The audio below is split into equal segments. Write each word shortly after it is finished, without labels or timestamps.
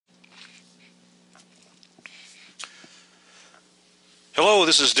Hello,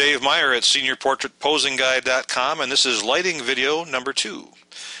 this is Dave Meyer at SeniorPortraitPosingGuide.com, and this is lighting video number 2.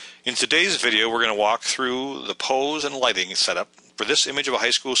 In today's video, we're going to walk through the pose and lighting setup for this image of a high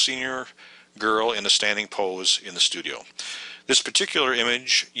school senior girl in a standing pose in the studio. This particular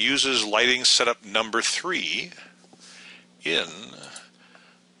image uses lighting setup number 3 in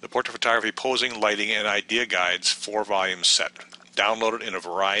the Portrait Photography Posing, Lighting, and Idea Guides 4-volume set, downloaded in a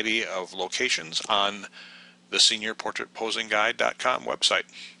variety of locations on the SeniorPortraitPosingGuide.com website.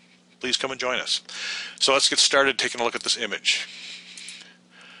 Please come and join us. So let's get started taking a look at this image.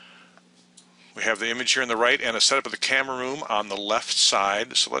 We have the image here on the right and a setup of the camera room on the left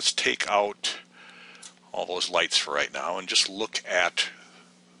side. So let's take out all those lights for right now and just look at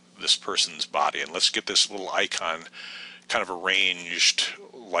this person's body. And let's get this little icon kind of arranged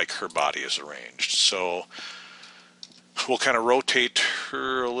like her body is arranged. So we'll kind of rotate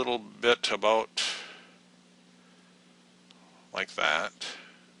her a little bit about like that,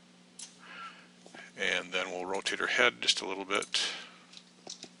 and then we'll rotate her head just a little bit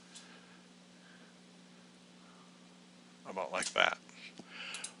about like that.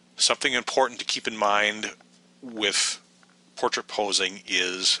 Something important to keep in mind with portrait posing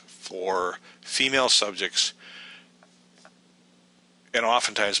is for female subjects and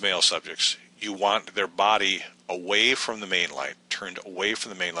oftentimes male subjects, you want their body away from the main light, turned away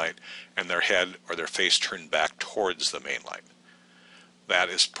from the main light, and their head or their face turned back towards the main light. That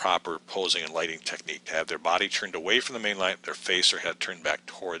is proper posing and lighting technique, to have their body turned away from the main light, their face or head turned back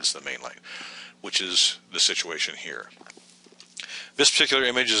towards the main light, which is the situation here. This particular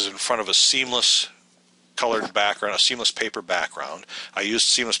image is in front of a seamless colored background, a seamless paper background. I use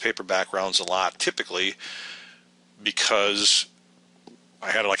seamless paper backgrounds a lot, typically because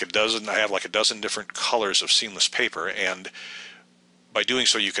I have like a dozen different colors of seamless paper, and by doing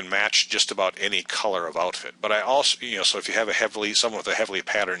so, you can match just about any color of outfit. But I also, so if you have someone with a heavily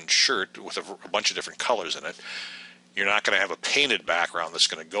patterned shirt with a bunch of different colors in it, you're not going to have a painted background that's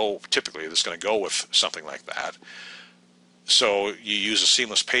going to go with something like that. So you use a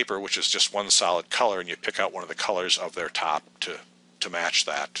seamless paper, which is just one solid color, and you pick out one of the colors of their top to match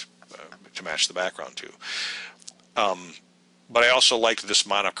that, to match the background to. But I also like this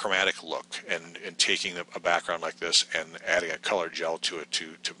monochromatic look, and taking a background like this and adding a color gel to it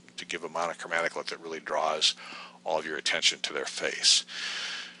to give a monochromatic look that really draws all of your attention to their face.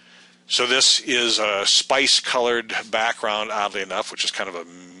 So this is a spice-colored background, oddly enough, which is kind of a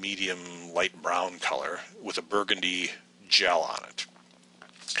medium light brown color with a burgundy gel on it.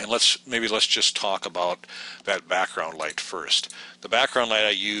 And let's just talk about that background light first. The background light I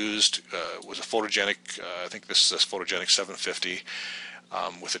used was a photogenic, I think this is a photogenic 750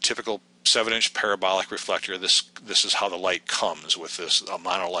 with a typical 7-inch parabolic reflector. This is how the light comes, with this a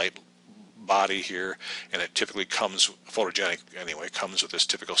monolight body here, and it typically comes, photogenic anyway, comes with this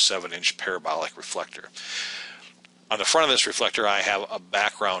typical 7-inch parabolic reflector. On the front of this reflector, I have a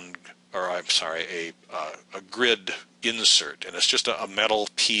background, or I'm sorry, a grid insert, and it's just a metal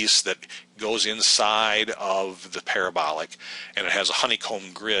piece that goes inside of the parabolic, and it has a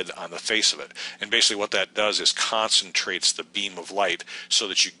honeycomb grid on the face of it. And basically what that does is concentrates the beam of light so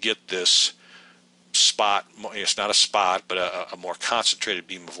that you get this spot. It's not a spot, but a more concentrated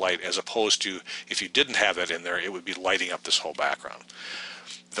beam of light, as opposed to if you didn't have that in there, it would be lighting up this whole background.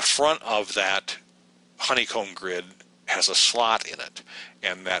 The front of that honeycomb grid has a slot in it,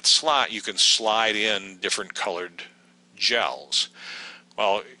 and that slot you can slide in different colored gels.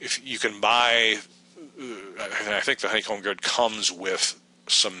 Well, if you can buy, I think the honeycomb grid comes with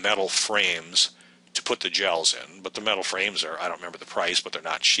some metal frames to put the gels in, but the metal frames are, I don't remember the price, but they're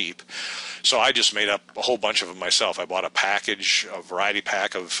not cheap. So I just made up a whole bunch of them myself. I bought a variety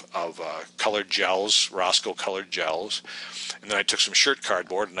pack of colored gels, Roscoe colored gels, and then I took some shirt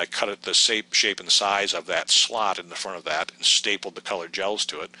cardboard and I cut it the shape and size of that slot in the front of that and stapled the colored gels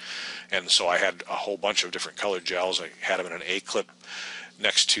to it. And so I had a whole bunch of different colored gels. I had them in an A-clip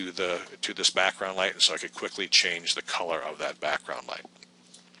next to this background light, and so I could quickly change the color of that background light.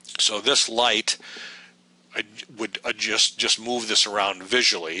 So this light, I would just move this around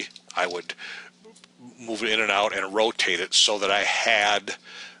visually. I would move it in and out and rotate it so that I had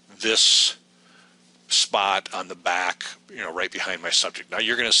this spot on the back, right behind my subject. Now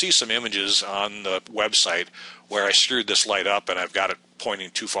you're going to see some images on the website where I screwed this light up and I've got it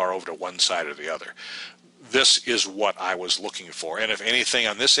pointing too far over to one side or the other. This is what I was looking for, and if anything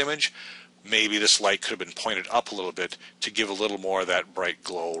on this image, maybe this light could have been pointed up a little bit to give a little more of that bright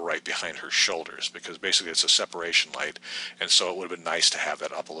glow right behind her shoulders, because basically it's a separation light, and so it would have been nice to have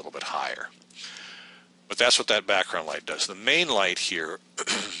that up a little bit higher. But that's what that background light does. The main light here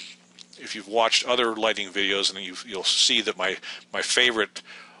if you've watched other lighting videos, and you'll see that my favorite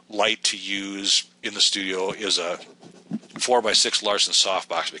light to use in the studio is a 4x6 Larson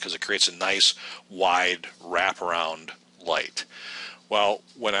softbox, because it creates a nice wide wraparound light. Well,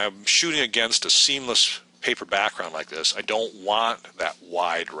 when I'm shooting against a seamless paper background like this, I don't want that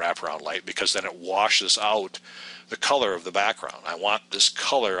wide wraparound light, because then it washes out the color of the background. I want this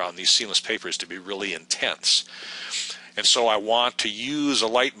color on these seamless papers to be really intense. And so I want to use a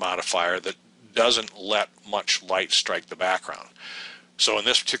light modifier that doesn't let much light strike the background. So in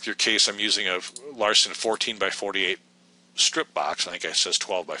this particular case, I'm using a Larson 14x48 strip box. I think it says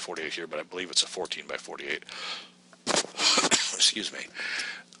 12x48 here, but I believe it's a 14x48. Excuse me.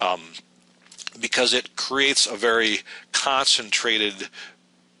 Because it creates a very concentrated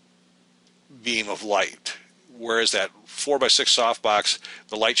beam of light. Whereas that 4x6 softbox,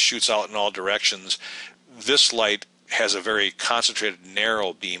 the light shoots out in all directions. This light has a very concentrated,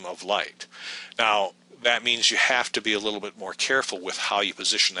 narrow beam of light. Now, that means you have to be a little bit more careful with how you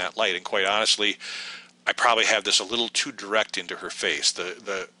position that light. And quite honestly, I probably have this a little too direct into her face.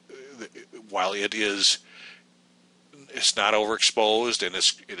 While it's not overexposed, and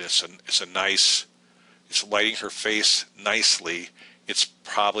it's lighting her face nicely, it's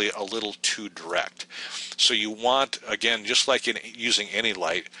probably a little too direct. So you want, again, just like in using any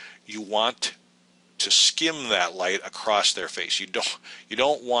light, you want to skim that light across their face. You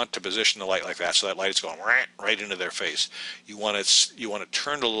don't want to position the light like that, so that light is going right into their face. You want to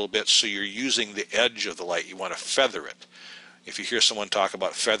turn it a little bit, so you're using the edge of the light. You want to feather it. If you hear someone talk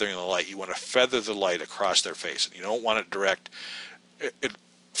about feathering the light, you want to feather the light across their face. You don't want it direct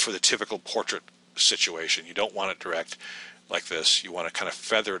for the typical portrait situation. You don't want it direct like this. You want to kind of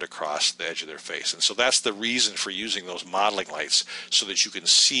feather it across the edge of their face. And so that's the reason for using those modeling lights, so that you can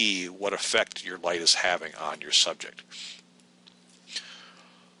see what effect your light is having on your subject.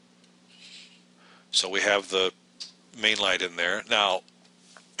 So we have the main light in there. Now,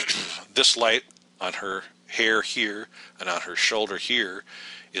 this light on her hair here and on her shoulder here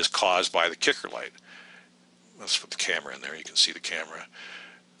is caused by the kicker light. Let's put the camera in there. You can see the camera.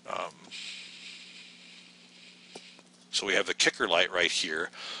 So we have the kicker light right here,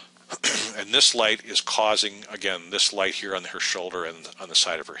 and this light is causing, again, this light here on her shoulder and on the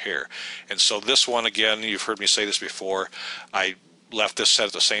side of her hair. And so this one, again, you've heard me say this before, I left this set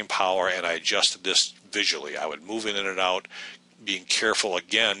at the same power, and I adjusted this visually. I would move in and out, being careful,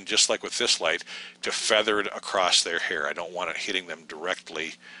 again, just like with this light, to feather it across their hair. I don't want it hitting them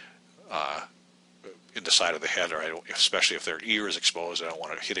directly in the side of the head, or especially if their ear is exposed, I don't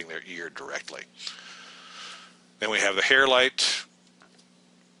want it hitting their ear directly. Then we have the hair light,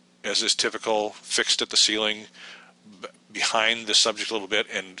 as is typical, fixed at the ceiling, behind the subject a little bit,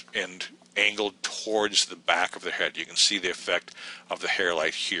 and angled towards the back of the head. You can see the effect of the hair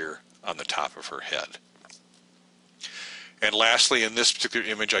light here on the top of her head. And lastly, in this particular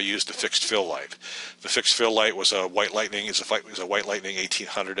image, I used the fixed fill light. The fixed fill light was a White Lightning. It's a White Lightning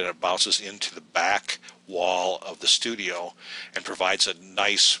 1800, and it bounces into the back wall of the studio and provides a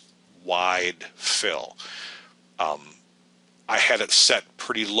nice wide fill. I had it set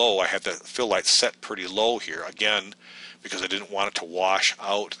pretty low. I had the fill light set pretty low here, again, because I didn't want it to wash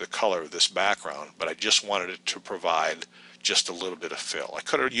out the color of this background, but I just wanted it to provide just a little bit of fill. I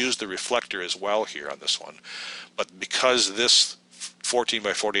could have used the reflector as well here on this one, but because this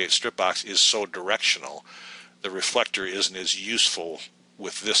 14x48 strip box is so directional, the reflector isn't as useful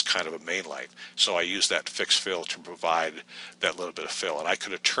with this kind of a main light. So I used that fixed fill to provide that little bit of fill, and I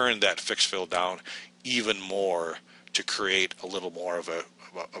could have turned that fixed fill down even more to create a little more of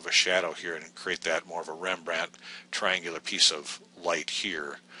a shadow here, and create that more of a Rembrandt triangular piece of light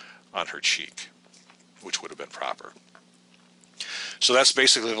here on her cheek, which would have been proper. So that's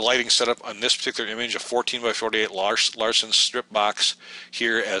basically the lighting setup on this particular image, a 14x48 Larson strip box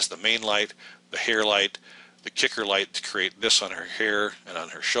here as the main light, the hair light, the kicker light to create this on her hair and on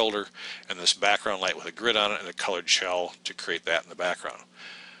her shoulder, and this background light with a grid on it and a colored shell to create that in the background.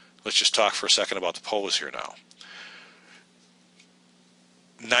 Let's just talk for a second about the pose here now.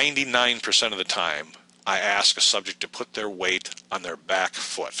 99% of the time, I ask a subject to put their weight on their back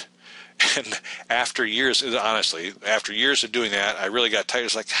foot. And after years, honestly, after years of doing that, I really got tired.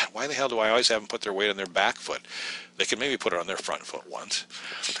 It's like, God, why the hell do I always have them put their weight on their back foot? They can maybe put it on their front foot once.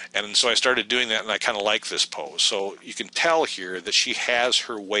 And so I started doing that, and I kind of like this pose. So you can tell here that she has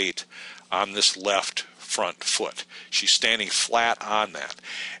her weight on this left front foot. She's standing flat on that.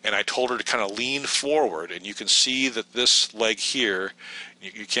 And I told her to kind of lean forward, and you can see that this leg here,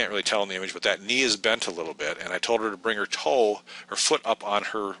 you can't really tell in the image, but that knee is bent a little bit, and I told her to bring her foot up on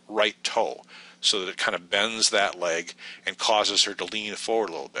her right toe. so that it kind of bends that leg and causes her to lean forward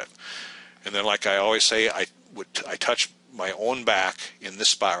a little bit. And then, like I always say, I touch my own back in this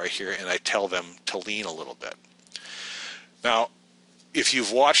spot right here, and I tell them to lean a little bit. Now, if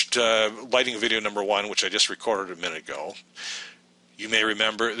you've watched lighting video number 1, which I just recorded a minute ago, you may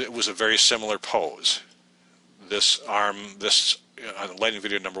remember it was a very similar pose. This arm, on lighting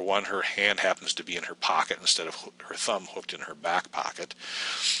video number 1, her hand happens to be in her pocket instead of her thumb hooked in her back pocket.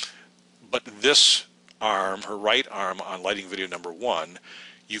 But this arm, her right arm, on lighting video number 1,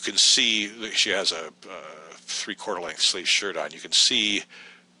 you can see she has a 3/4 length sleeve shirt on. You can see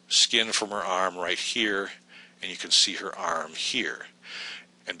skin from her arm right here, and you can see her arm here.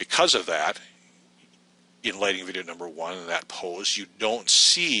 And because of that, in lighting video number 1, in that pose, you don't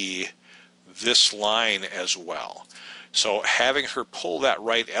see this line as well. So having her pull that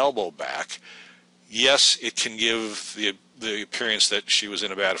right elbow back, yes, it can give the appearance that she was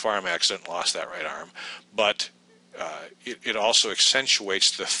in a bad farm accident and lost that right arm, but it also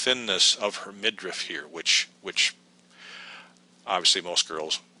accentuates the thinness of her midriff here, which obviously most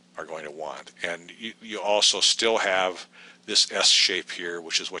girls are going to want. And you also still have this S shape here,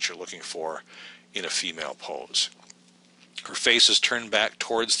 which is what you're looking for in a female pose. Her face is turned back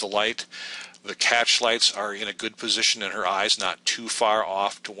towards the light. The catch lights are in a good position in her eyes, not too far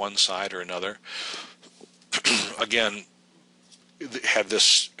off to one side or another. Again, had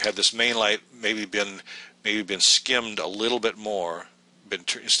this main light maybe been skimmed a little bit more,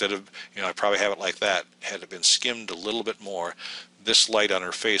 instead of, I probably have it like that, had it been skimmed a little bit more, this light on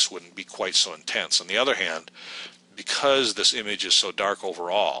her face wouldn't be quite so intense. On the other hand, because this image is so dark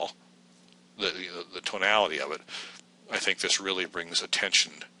overall, the tonality of it, I think this really brings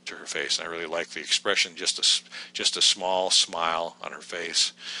attention to her face, and I really like the expression, just a small smile on her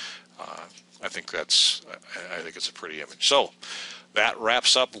face. I think it's a pretty image. So that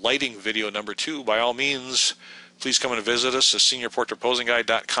wraps up lighting video number 2. By all means, please come and visit us at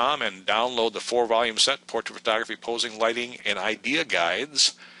seniorportraitposingguide.com and download the 4-volume set, Portrait Photography, Posing, Lighting, and Idea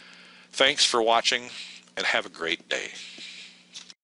Guides. Thanks for watching, and have a great day.